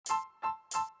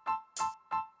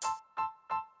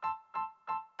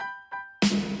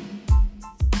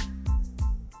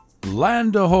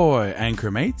Land ahoy,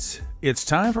 anchor mates. It's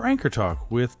time for Anchor Talk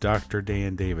with Dr.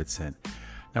 Dan Davidson.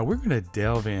 Now we're going to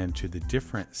delve into the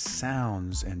different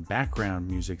sounds and background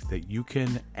music that you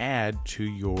can add to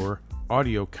your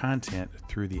audio content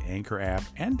through the Anchor app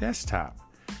and desktop.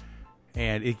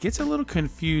 And it gets a little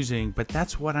confusing, but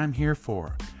that's what I'm here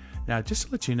for. Now, just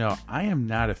to let you know, I am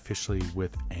not officially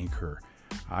with Anchor.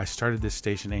 I started this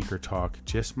station, Anchor Talk,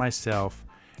 just myself,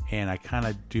 and I kind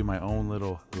of do my own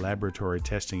little laboratory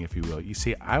testing, if you will. You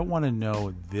see, I want to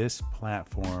know this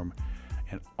platform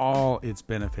and all its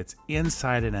benefits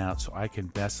inside and out so I can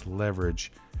best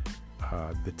leverage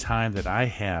the time that I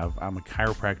have. I'm a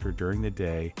chiropractor during the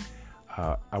day.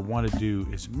 I want to do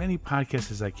as many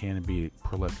podcasts as I can and be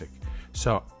prolific.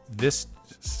 So this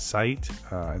site,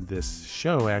 this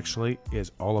show actually,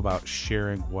 is all about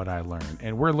sharing what I learn.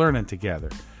 And we're learning together.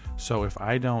 So if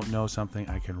I don't know something,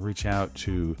 I can reach out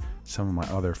to some of my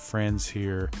other friends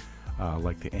here,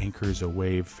 like the Anchors a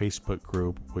Wave Facebook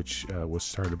group, which was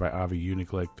started by Avi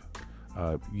Uniglicht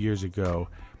years ago.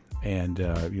 And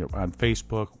on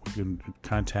Facebook, we can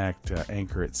contact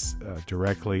Anchor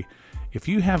directly. If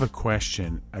you have a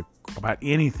question about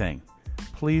anything,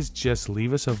 please just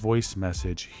leave us a voice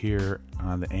message here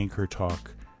on the Anchor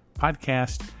Talk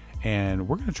podcast, and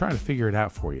we're going to try to figure it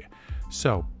out for you.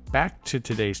 So back to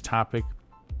today's topic.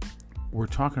 We're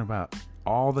talking about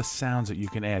all the sounds that you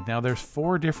can add. Now, there's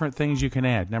 4 different things you can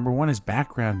add. Number 1 is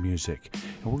background music.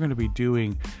 And we're going to be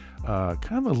doing kind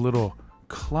of a little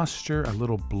cluster, a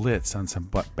little blitz on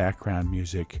some background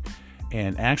music.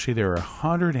 And actually, there are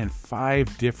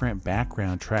 105 different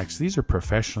background tracks. These are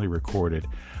professionally recorded.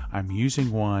 I'm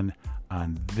using one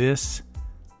on this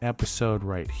episode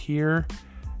right here.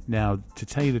 Now, to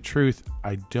tell you the truth,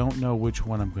 I don't know which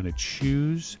one I'm going to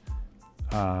choose.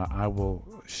 I will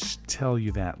tell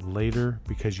you that later,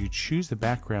 because you choose the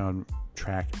background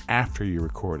track after you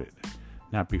record it,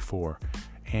 not before.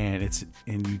 And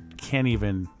you can't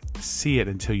even see it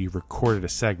until you've recorded a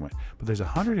segment. But there's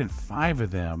 105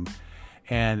 of them,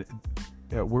 and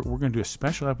we're going to do a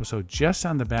special episode just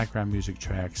on the background music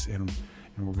tracks, and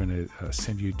we're going to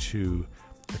send you to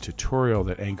a tutorial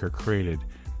that Anchor created.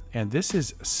 And this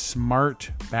is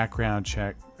smart background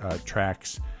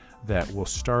tracks that will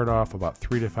start off about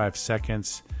 3 to 5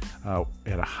 seconds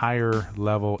at a higher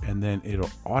level, and then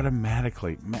it'll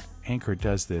automatically, Anchor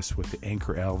does this with the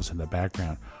Anchor elves in the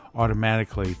background,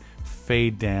 automatically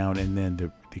fade down, and then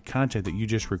the content that you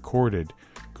just recorded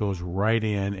goes right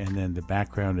in, and then the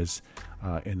background is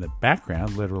in the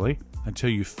background, literally,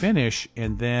 until you finish,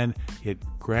 and then it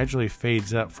gradually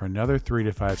fades up for another 3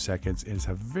 to 5 seconds. It's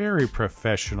a very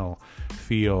professional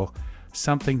feel,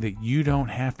 something that you don't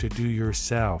have to do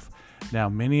yourself. Now,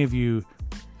 many of you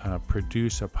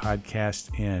produce a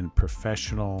podcast in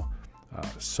professional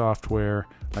software,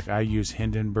 like I use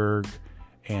Hindenburg,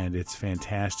 and it's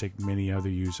fantastic. Many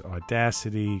others use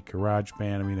Audacity,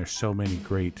 GarageBand. I mean, there's so many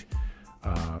great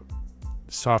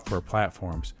software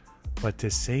platforms. But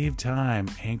to save time,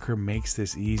 Anchor makes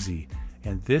this easy.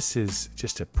 And this is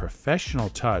just a professional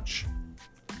touch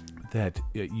that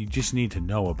you just need to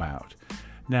know about.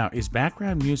 Now, is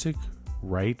background music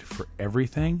right for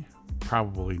everything?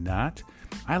 Probably not.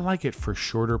 I like it for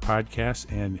shorter podcasts.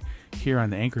 And here on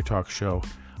the Anchor Talk show,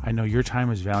 I know your time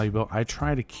is valuable. I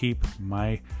try to keep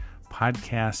my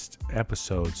podcast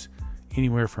episodes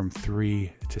anywhere from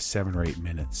 3 to 7 or 8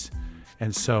 minutes.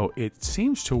 And so it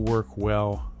seems to work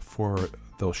well for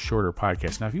those shorter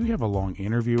podcasts. Now, if you have a long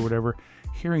interview or whatever,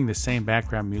 hearing the same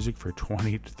background music for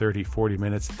 20 to 30, 40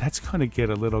 minutes, that's going to get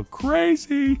a little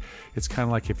crazy. It's kind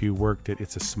of like if you worked at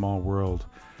It's a Small World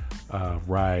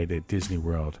ride at Disney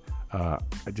World. I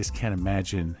just can't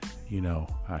imagine,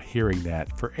 hearing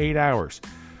that for 8 hours.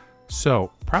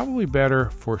 So probably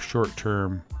better for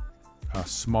short-term,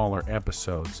 smaller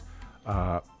episodes.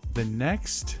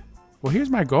 Here's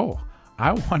my goal.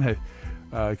 I want to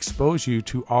expose you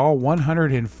to all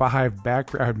 105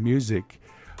 background music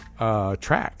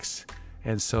tracks.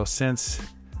 And so since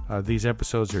these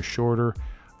episodes are shorter,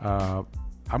 I'm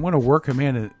going to work them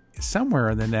in somewhere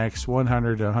in the next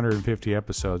 100 to 150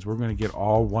 episodes. We're going to get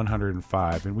all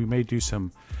 105. And we may do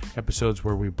some episodes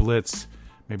where we blitz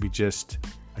maybe just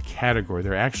a category.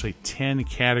 There are actually 10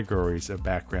 categories of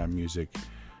background music.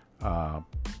 And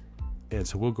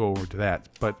so we'll go over to that.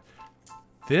 But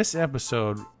this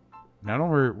episode, not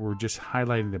only we're just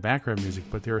highlighting the background music,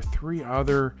 but there are 3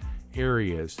 other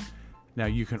areas. Now,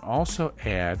 you can also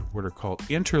add what are called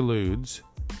interludes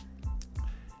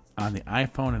on the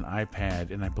iPhone and iPad,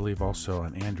 and I believe also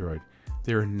on Android.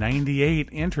 There are 98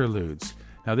 interludes.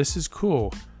 Now, this is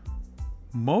cool.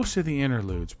 Most of the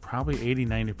interludes, probably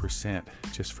 80-90%,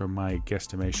 just from my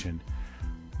guesstimation,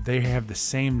 they have the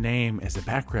same name as the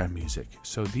background music.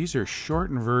 So these are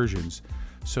shortened versions.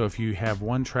 So if you have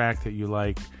one track that you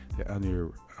like on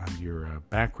your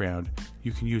background,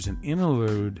 you can use an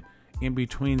interlude in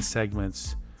between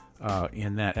segments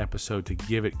in that episode to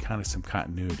give it kind of some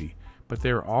continuity. But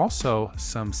there are also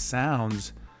some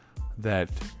sounds that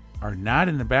are not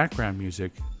in the background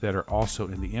music that are also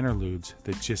in the interludes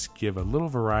that just give a little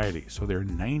variety. So there are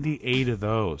 98 of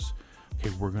those. Okay,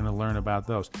 we're going to learn about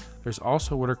those. There's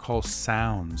also what are called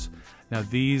sounds. Now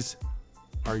these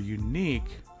are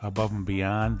unique above and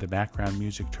beyond the background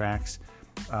music tracks.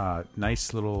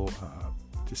 Nice little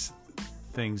just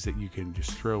things that you can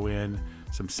just throw in,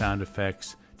 some sound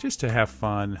effects just to have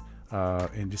fun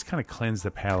and just kind of cleanse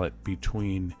the palette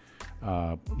between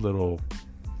little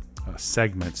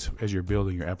segments as you're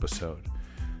building your episode.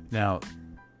 Now,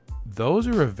 those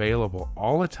are available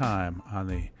all the time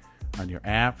on your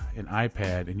app and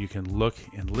iPad, and you can look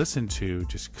and listen to,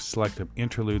 just select them,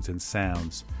 interludes and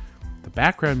sounds. The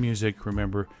background music,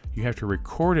 remember, you have to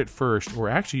record it first, or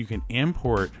actually you can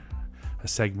import a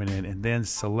segment in and then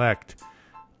select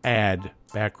add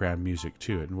background music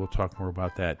to it, and we'll talk more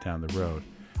about that down the road.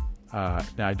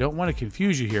 Now, I don't want to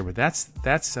confuse you here, but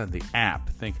that's on the app.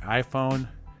 Think iPhone,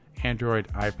 Android,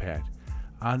 iPad.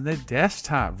 On the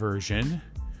desktop version,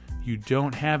 you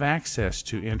don't have access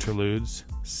to interludes,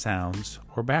 sounds,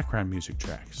 or background music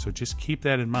tracks. So just keep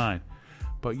that in mind.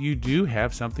 But you do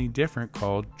have something different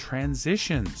called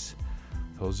transitions.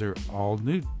 Those are all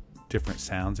new different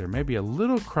sounds. There may be a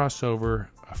little crossover,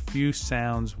 a few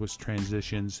sounds with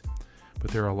transitions,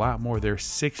 but there are a lot more. There are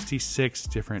 66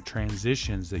 different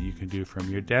transitions that you can do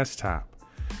from your desktop.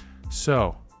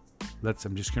 So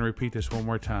I'm just going to repeat this one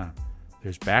more time.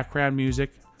 There's background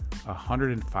music,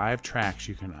 105 tracks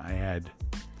you can add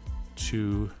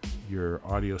to your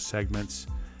audio segments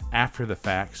after the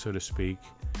fact, so to speak.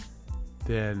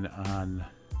 Then on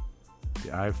the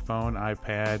iPhone,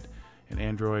 iPad, and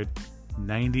Android,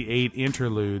 98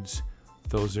 interludes.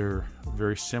 Those are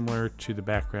very similar to the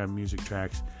background music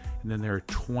tracks. And then there are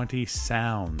 20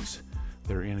 sounds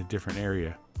that are in a different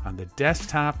area. On the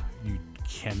desktop, you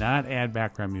cannot add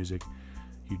background music.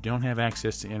 You don't have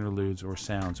access to interludes or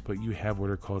sounds, but you have what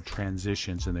are called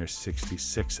transitions, and there's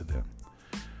 66 of them.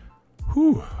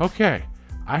 Whew, okay.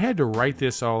 I had to write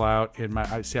this all out in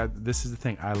this is the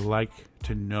thing. I like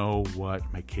to know what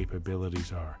my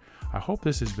capabilities are. I hope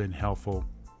this has been helpful.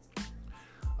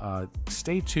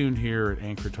 Stay tuned here at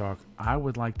Anchor Talk. I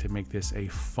would like to make this a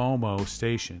FOMO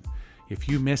station. If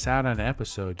you miss out on an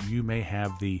episode, you may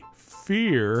have the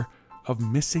fear of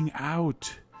missing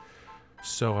out.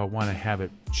 So I want to have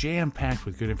it jam-packed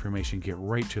with good information, get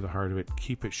right to the heart of it,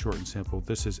 keep it short and simple.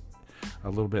 This is a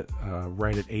little bit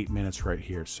right at 8 minutes right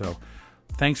here. So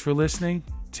thanks for listening.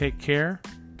 Take care.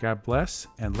 God bless.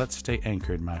 And let's stay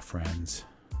anchored, my friends.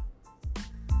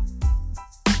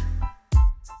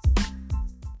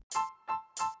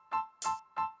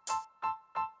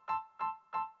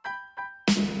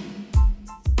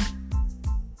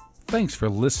 Thanks for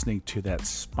listening to that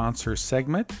sponsor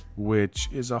segment, which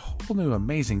is a whole new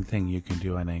amazing thing you can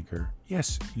do on Anchor.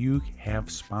 Yes, you have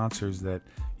sponsors that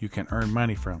you can earn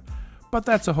money from, but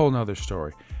that's a whole nother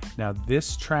story. Now,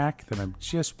 this track that I'm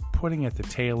just putting at the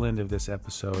tail end of this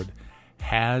episode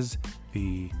has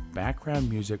the background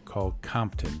music called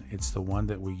Compton. It's the one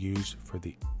that we use for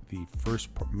the first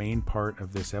main part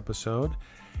of this episode,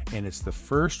 and it's the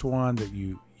first one that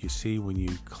you see when you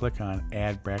click on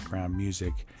Add Background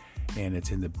Music, and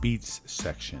it's in the Beats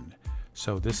section.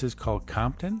 So this is called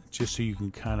Compton, just so you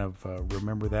can kind of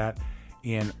remember that.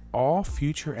 In all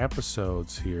future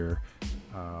episodes here,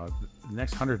 the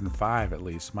next 105 at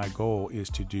least, my goal is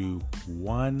to do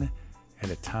one at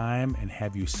a time and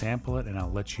have you sample it, and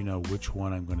I'll let you know which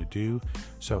one I'm going to do.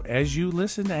 So as you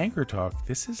listen to Anchor Talk,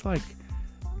 this is like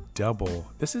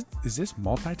double. Is this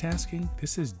multitasking?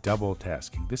 This is double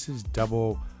tasking. This is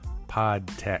double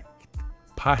podcast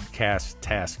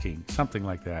tasking, something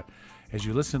like that. As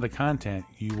you listen to the content,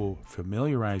 you will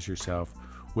familiarize yourself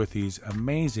with these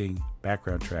amazing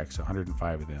background tracks,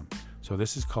 105 of them. So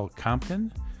this is called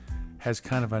Compton, has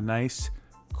kind of a nice,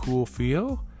 cool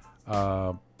feel.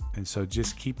 And so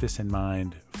just keep this in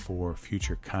mind for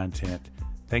future content.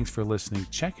 Thanks for listening.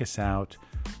 Check us out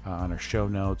on our show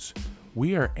notes.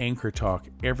 We are Anchor Talk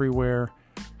everywhere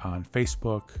on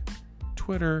Facebook,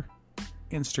 Twitter,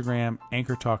 Instagram,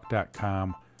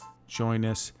 anchortalk.com. Join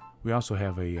us. We also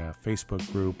have a Facebook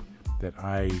group that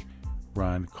I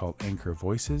run called Anchor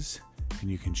Voices, and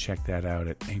you can check that out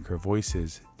at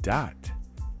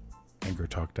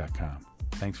anchorvoices.anchortalk.com.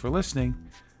 Thanks for listening.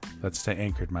 Let's stay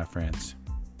anchored, my friends.